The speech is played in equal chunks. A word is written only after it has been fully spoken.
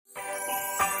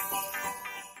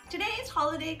Today's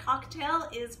holiday cocktail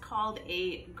is called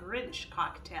a Grinch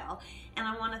cocktail, and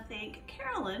I want to thank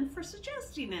Carolyn for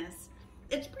suggesting this.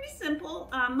 It's pretty simple.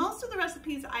 Most of the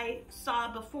recipes I saw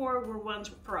before were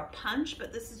ones for a punch,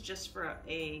 but this is just for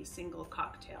a single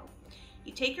cocktail.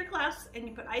 You take your glass and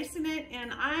you put ice in it,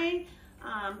 and I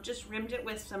just rimmed it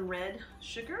with some red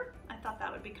sugar. I thought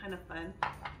that would be kind of fun.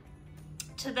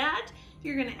 To that,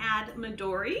 you're gonna add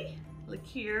Midori,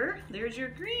 liqueur, there's your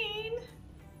green,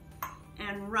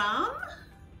 and rum.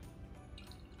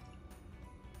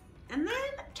 And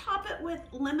then top it with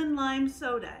lemon lime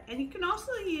soda. And you can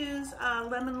also use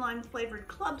lemon lime flavored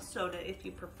club soda if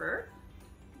you prefer.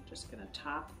 I'm just gonna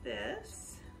top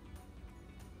this.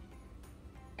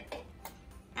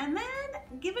 And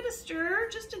then give it a stir,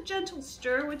 just a gentle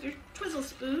stir with your twizzle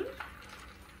spoon.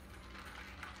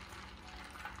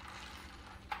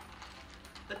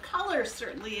 The color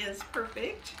certainly is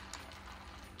perfect.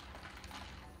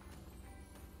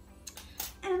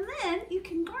 And then you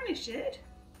can garnish it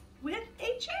with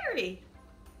a cherry.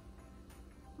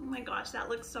 Oh my gosh, that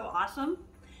looks so awesome.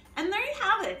 And there you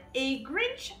have it, a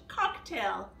Grinch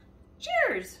cocktail.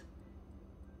 Cheers.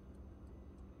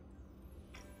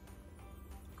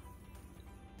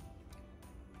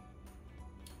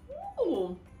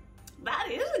 Ooh, that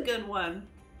is a good one.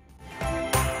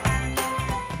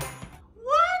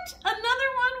 What? Another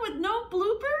one with no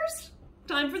bloopers?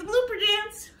 Time for the blooper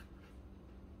dance.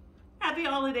 Happy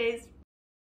holidays.